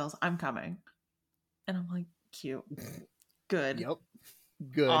just yells, I'm coming. And I'm like, cute. Good. Yep.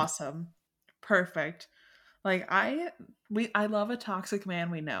 Good. Awesome. Perfect. Like I love a toxic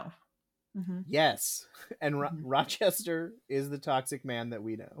man we know. Mm-hmm. Yes. And Mm-hmm. Rochester is the toxic man that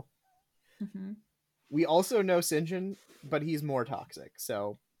we know. Mm-hmm. We also know Sinjin, but he's more toxic.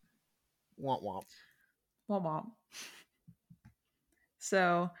 So, womp womp. Womp womp.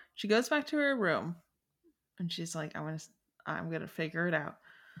 So she goes back to her room, and she's like, I'm gonna figure it out."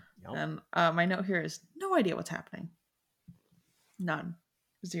 Yep. And my note here is no idea what's happening. None.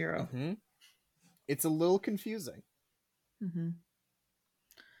 0. Mm-hmm. It's a little confusing. Mm-hmm.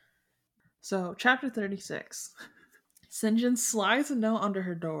 So chapter 36. Sinjin slides a note under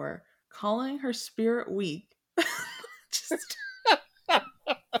her door, calling her spirit weak. Just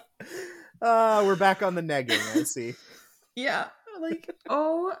We're back on the negging, I see. yeah, like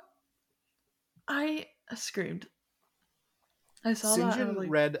oh, I screamed. I saw that and I was Sinjin like,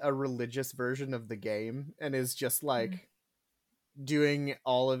 read a religious version of the game and is just like doing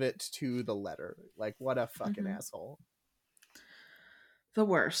all of it to the letter. Like, what a fucking asshole. the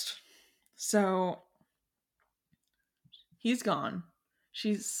worst. So he's gone.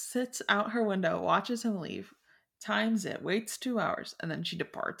 She sits out her window, watches him leave, times it, waits 2 hours, and then she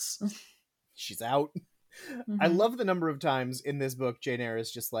departs. She's out. I Mm-hmm. love the number of times in this book Jane Eyre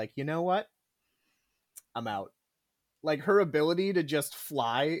is just like, you know what? I'm out. Like, her ability to just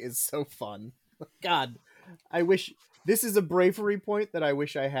fly is so fun. God, I wish this is a bravery point that I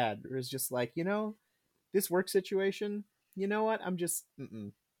wish I had. It was just like, this work situation, you know what?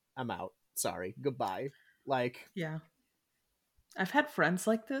 I'm out. Sorry. Goodbye. Like, Yeah. I've had friends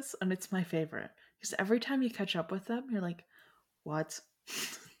like this, and it's my favorite. Because every time you catch up with them, you're like, what?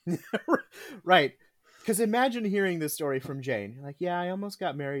 right. Because imagine hearing this story from Jane. You're like, yeah, I almost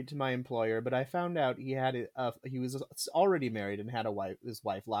got married to my employer, but I found out he was already married and had his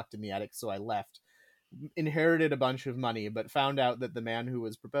wife locked in the attic, so I left. Inherited a bunch of money, but found out that the man who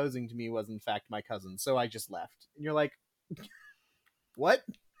was proposing to me was in fact my cousin, so I just left. And you're like, what?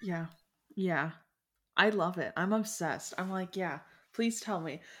 Yeah. Yeah. I love it. I'm obsessed. I'm like, yeah, Please tell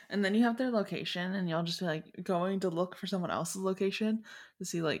me. And then you have their location, and you'll just be like going to look for someone else's location to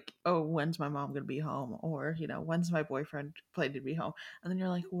see, like, oh, when's my mom gonna be home, or when's my boyfriend planning to be home. And then you're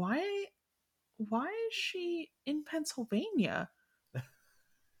like, why is she in Pennsylvania?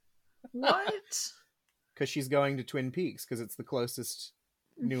 What? Because she's going to Twin Peaks because it's the closest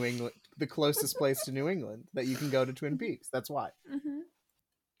place to New England that you can go to Twin Peaks. That's why. Mm-hmm.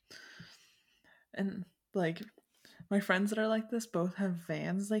 And like my friends that are like this both have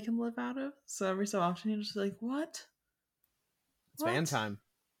vans they can live out of. So every so often you're just like, what? It's van time.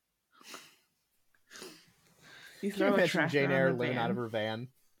 You Can you throw a imagine tractor Jane on Eyre the living van. out of her van?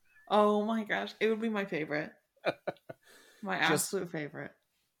 Oh my gosh, it would be my favorite. My absolute favorite.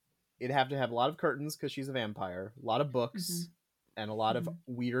 It'd have to have a lot of curtains because she's a vampire, a lot of books, and a lot of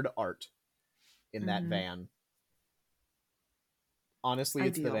weird art in that van. Honestly,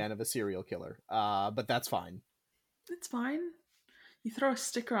 it's the van of a serial killer, but that's fine. It's fine. You throw a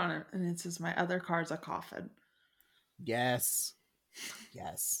sticker on it and it says, my other car's a coffin. Yes.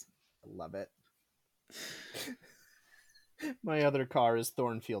 Yes. I love it. My other car is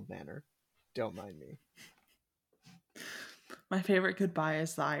Thornfield Manor. Don't mind me. My favorite goodbye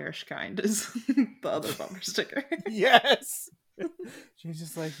is the Irish kind, is the other bumper sticker. Yes! She's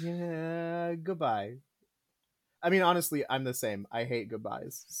just like, yeah, goodbye. I mean, honestly, I'm the same. I hate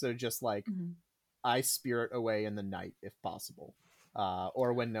goodbyes. So just like, I spirit away in the night if possible.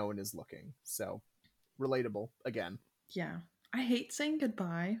 Or when no one is looking. So, relatable, again. Yeah. I hate saying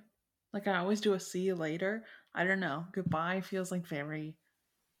goodbye. Like, I always do a see you later. I don't know. Goodbye feels like very...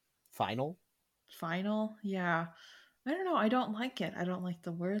 Final? Yeah. I don't know. I don't like it. I don't like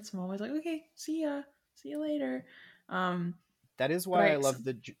the words. I'm always like, okay, see ya. See you later. That is why I love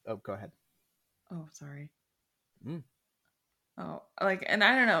the... Oh, go ahead. Oh, sorry. Oh, like, and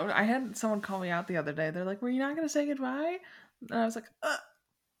I don't know. I had someone call me out the other day. They're like, were you not going to say goodbye? And I was like,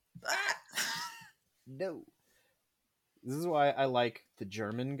 No. This is why I like the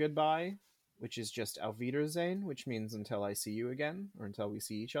German goodbye, which is just Auf Wiedersehen, which means until I see you again, or until we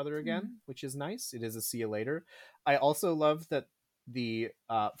see each other again, which is nice. It is a see you later. I also love that the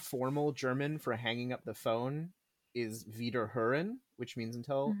formal German for hanging up the phone is Wiederhören, which means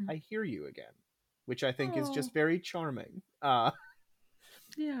until I hear you again, which I think is just very charming.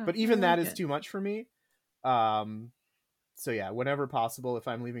 Yeah, but even that is too much for me. So yeah, whenever possible, if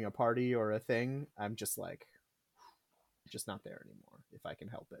I'm leaving a party or a thing, I'm just like, just not there anymore if I can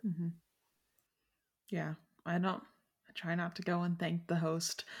help it. Yeah, I try not to go and thank the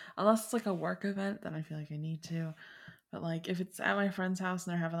host unless it's like a work event. Then I feel like I need to. But like if it's at my friend's house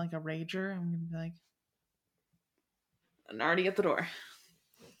and they're having like a rager, I'm gonna be like, I'm already at the door.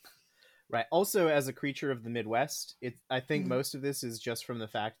 Right. Also, as a creature of the Midwest, I think most of this is just from the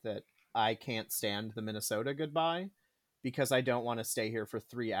fact that I can't stand the Minnesota goodbye because I don't want to stay here for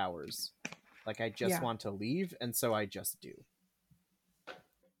 3 hours. Like, I just want to leave, and so I just do.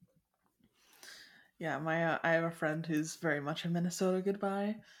 Yeah, I have a friend who's very much a Minnesota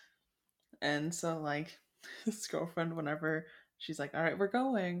goodbye. And so, like, his girlfriend, whenever she's like, all right, we're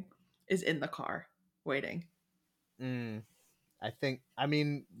going, is in the car waiting. I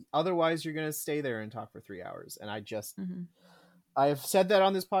mean, otherwise you're going to stay there and talk for 3 hours. And I've said that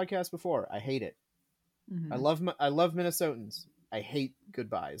on this podcast before. I hate it. I love Minnesotans. I hate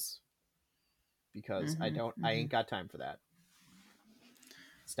goodbyes because I ain't got time for that.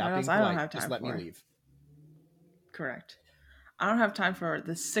 Stop being polite. Just let me leave. Correct. I don't have time for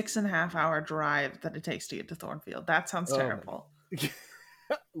the 6.5 hour drive that it takes to get to Thornfield. That sounds terrible.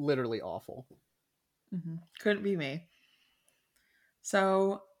 Literally awful. Couldn't be me.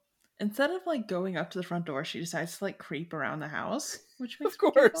 So instead of like going up to the front door, she decides to like creep around the house, which makes of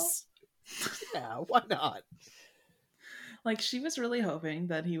course. Yeah, why not? Like she was really hoping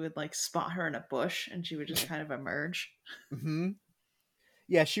that he would like spot her in a bush and she would just kind of emerge.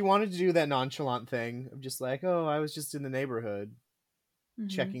 Yeah, she wanted to do that nonchalant thing of just like, oh, I was just in the neighborhood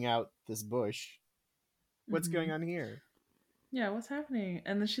checking out this bush. What's going on here? Yeah, what's happening?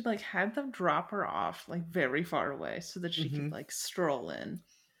 And then she like had them drop her off like very far away so that she could like stroll in.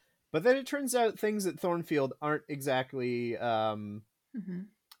 But then it turns out things at Thornfield aren't exactly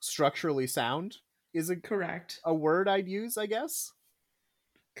structurally sound. Is it correct? A word I'd use, I guess.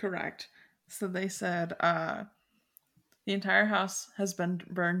 Correct. So they said the entire house has been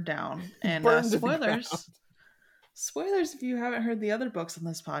burned down, and spoilers if you haven't heard the other books on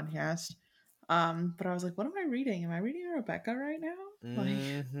this podcast. But I was like, what am I reading? Am I reading Rebecca right now?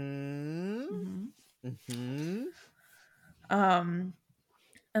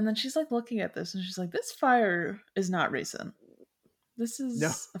 And then she's like looking at this and she's like, this fire is not recent. This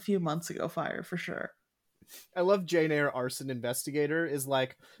is a few months ago fire for sure. I love Jane Eyre arson investigator is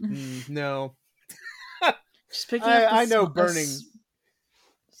like, no. She's picking up I know burning.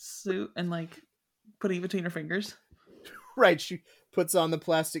 suit and like putting it between her fingers. Right, she puts on the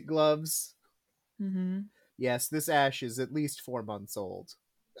plastic gloves. Mm-hmm. Yes, this ash is at least 4 months old.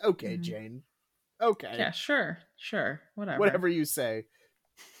 Okay, Mm-hmm. Jane. Okay. Yeah, sure, whatever. Whatever you say.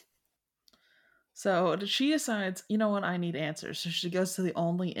 So she decides, you know what, I need answers. So she goes to the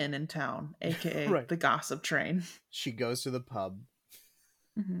only inn in town, aka Right. the gossip train. She goes to the pub.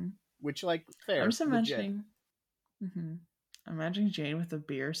 Mm-hmm. Which, like, I'm fair, just legit. imagining. Mm-hmm. I'm imagining Jane with a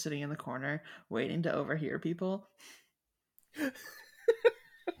beer sitting in the corner, waiting to overhear people.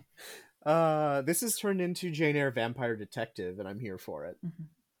 This has turned into Jane Eyre Vampire Detective, and I'm here for it.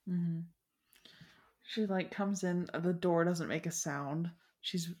 Mm-hmm. Mm-hmm. She like comes in, the door doesn't make a sound.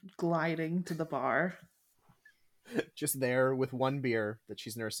 She's gliding to the bar. Just there with one beer that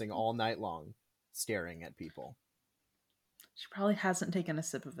she's nursing all night long, staring at people. She probably hasn't taken a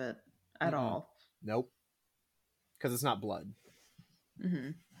sip of it at all. Nope. Because it's not blood. Mm-hmm.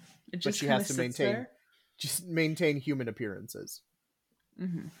 It But just she kind has of to sits there. maintain human appearances.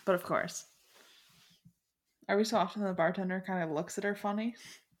 Mm-hmm. But of course, every so often the bartender kind of looks at her funny.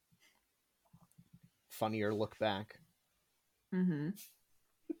 Funnier look back. Mm-hmm.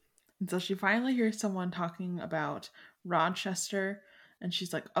 Until she finally hears someone talking about Rochester, and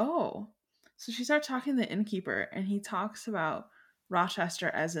she's like, oh. So she starts talking to the innkeeper, and he talks about Rochester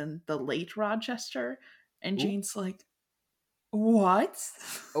as in the late Rochester. And Ooh. Jane's like, what?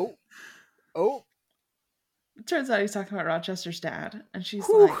 Oh. It turns out he's talking about Rochester's dad. And she's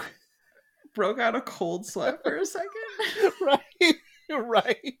Whew. like, broke out a cold sweat for a second. Right.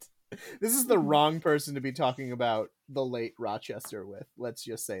 Right. This is the wrong person to be talking about the late Rochester with. Let's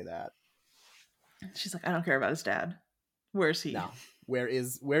just say that. She's like, I don't care about his dad. Where's he? No. Where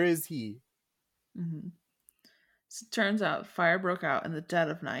is he? Mm-hmm. So it turns out fire broke out in the dead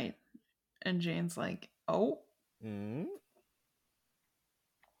of night. And Jane's like, oh. Mm.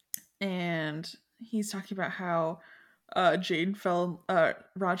 And he's talking about how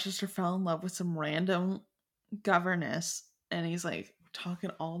Rochester fell in love with some random governess. And he's like talking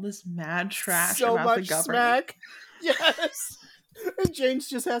all this mad trash So about the much governess. smack. Yes. And James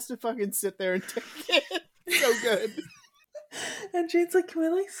just has to fucking sit there and take it. So good. And Jane's like, can we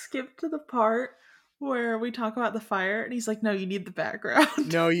like skip to the part where we talk about the fire? And he's like, no, you need the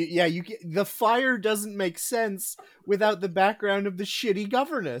background. No, the fire doesn't make sense without the background of the shitty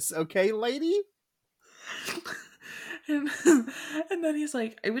governess, okay, lady? and then he's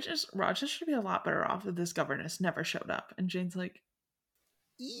like, it would just Rochester should be a lot better off if this governess never showed up. And Jane's like,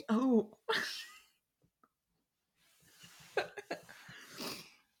 oh.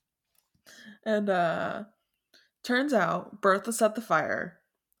 And turns out Bertha set the fire,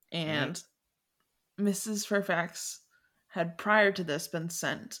 and Mrs. Fairfax had prior to this been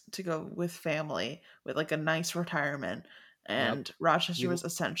sent to go with family with like a nice retirement, and Rochester was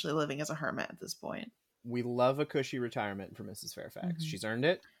essentially living as a hermit at this point. We love a cushy retirement for Mrs. Fairfax. Mm-hmm. She's earned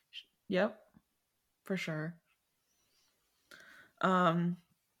it. Yep, for sure.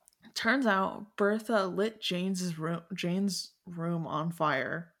 Turns out Bertha lit Jane's room on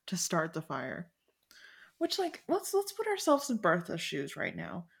fire to start the fire. Which, like, let's put ourselves in Bertha's shoes right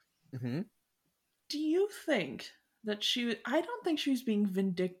now. Mm-hmm. Do you think that I don't think she was being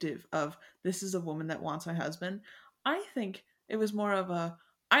vindictive of, this is a woman that wants my husband. I think it was more of a,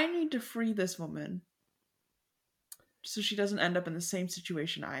 I need to free this woman so she doesn't end up in the same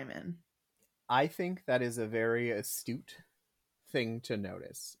situation I'm in. I think that is a very astute thing to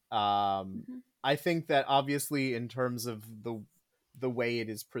notice. I think that obviously in terms of the way it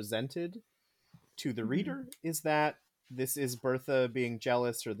is presented to the reader is that this is Bertha being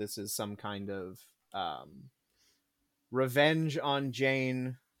jealous, or this is some kind of revenge on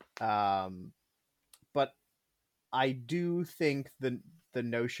Jane. But I do think the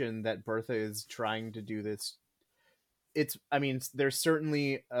notion that Bertha is trying to do this, there's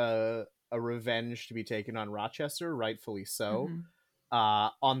certainly a revenge to be taken on Rochester, rightfully so.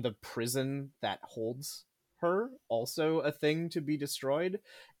 On the prison that holds her, also a thing to be destroyed.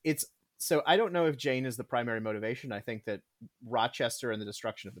 So I don't know if Jane is the primary motivation. I think that Rochester and the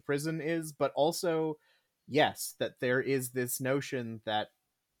destruction of the prison is, but also, yes, that there is this notion that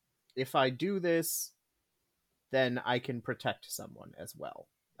if I do this, then I can protect someone as well.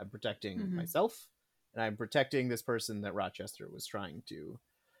 I'm protecting myself, and I'm protecting this person that Rochester was trying to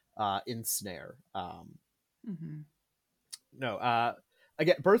ensnare. Again,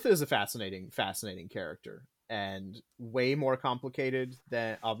 Bertha is a fascinating character, and way more complicated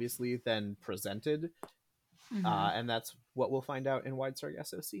than presented. And that's what we'll find out in Wide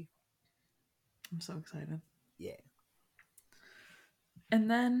Sargasso Sea. I'm so excited. Yeah. And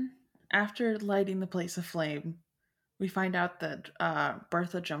then, after lighting the place aflame, we find out that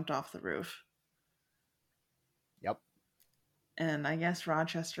Bertha jumped off the roof. Yep. And I guess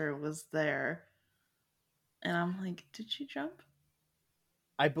Rochester was there. And I'm like, did she jump?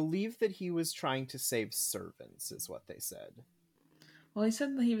 I believe that he was trying to save servants, is what they said. Well, he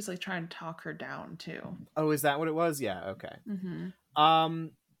said that he was like trying to talk her down too. Oh, is that what it was? Yeah, okay. Mm-hmm.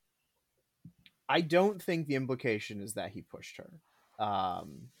 I don't think the implication is that he pushed her.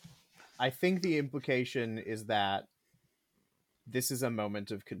 I think the implication is that this is a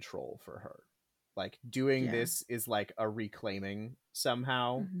moment of control for her. Like doing this is like a reclaiming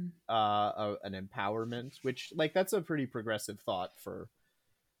somehow, an empowerment, which like that's a pretty progressive thought for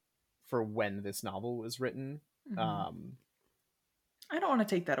when this novel was written. I don't want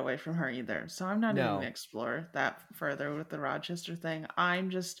to take that away from her either, so I'm not even going to No. explore that further with the Rochester thing. I'm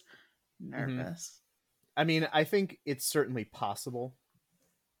just nervous. I mean, I think it's certainly possible.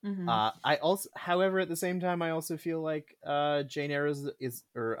 Mm-hmm. I also, however, at the same time, I also feel like Jane Eyre is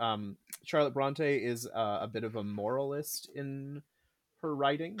Charlotte Bronte is a bit of a moralist in her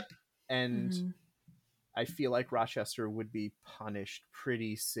writing, and I feel like Rochester would be punished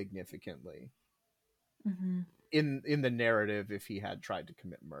pretty significantly in the narrative if he had tried to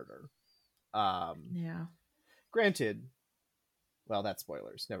commit murder. Yeah. Granted, well, that's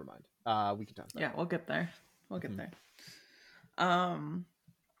spoilers. Never mind. We can talk about Yeah, it. we'll get there. We'll get there.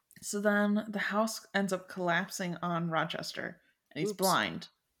 So then the house ends up collapsing on Rochester, and he's blind.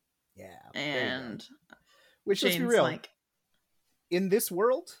 Yeah. And which, Jane's let's be real, like, in this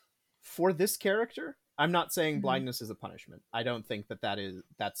world, for this character, I'm not saying blindness is a punishment. I don't think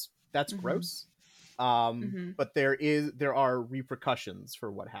that's gross. But there are repercussions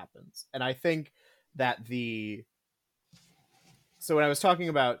for what happens, and I think that so when I was talking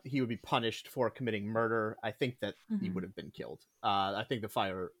about he would be punished for committing murder, I think that he would have been killed. I think the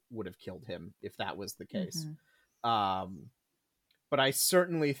fire would have killed him if that was the case. But I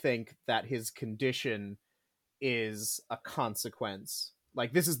certainly think that his condition is a consequence.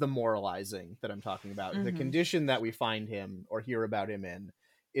 Like, this is the moralizing that I'm talking about. The condition that we find him or hear about him in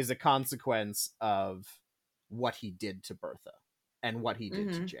is a consequence of what he did to Bertha and what he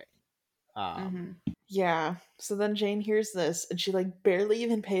did to Jane. Yeah. So then Jane hears this and she like barely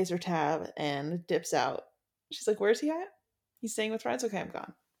even pays her tab and dips out. She's like, "Where's he at? He's staying with friends? Okay, I'm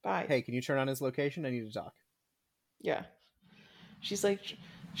gone. Bye." Hey, can you turn on his location? I need to talk. Yeah. She's like,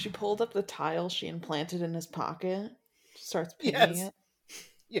 she pulled up the tile she implanted in his pocket, starts pinging it.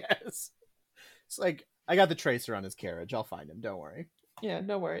 Yes. It's like, I got the tracer on his carriage. I'll find him. Don't worry. Yeah,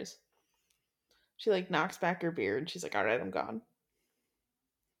 no worries. She like knocks back her beer and she's like, "All right, I'm gone."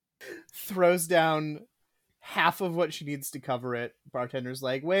 Throws down half of what she needs to cover it. Bartender's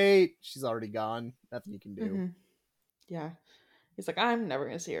like, "Wait, she's already gone. Nothing you can do." Yeah. He's like, "I'm never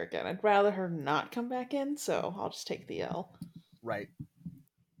going to see her again. I'd rather her not come back in, so I'll just take the L." Right.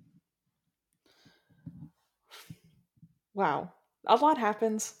 Wow. A lot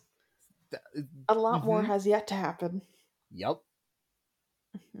happens. A lot more has yet to happen. Yep.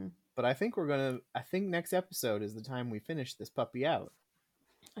 But I think I think next episode is the time we finish this puppy out.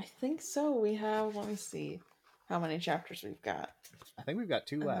 I think so. We have, let me see how many chapters we've got. I think we've got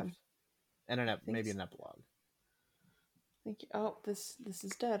 2 left. And maybe an epilogue. Thank you. Oh, this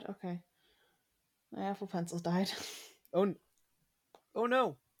is dead. Okay. My Apple Pencil's died. Oh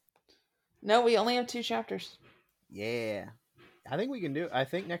no. No, we only have 2 chapters. Yeah. I think we can do it. I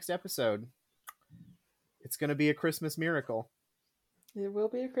think next episode, it's going to be a Christmas miracle. There will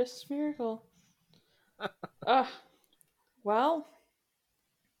be a Christmas miracle. Well,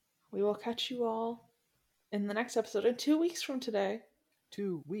 we will catch you all in the next episode in 2 weeks from today.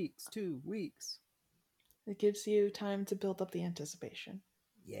 2 weeks. 2 weeks. It gives you time to build up the anticipation.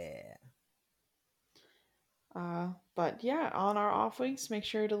 Yeah. But yeah, on our off weeks, make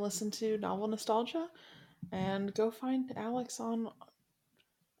sure to listen to Novel Nostalgia and go find Alex on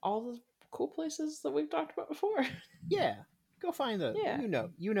all the cool places that we've talked about before. Yeah. Go find the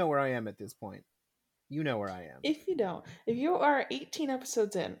you know where I am at this point. You know where I am. If you are 18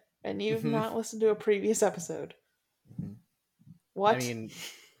 episodes in and you've not listened to a previous episode, what? I mean,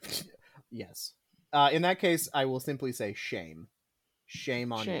 yes. In that case, I will simply say shame.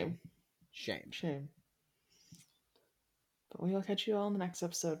 Shame on you. Shame. But we will catch you all in the next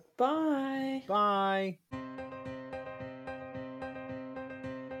episode. Bye. Bye.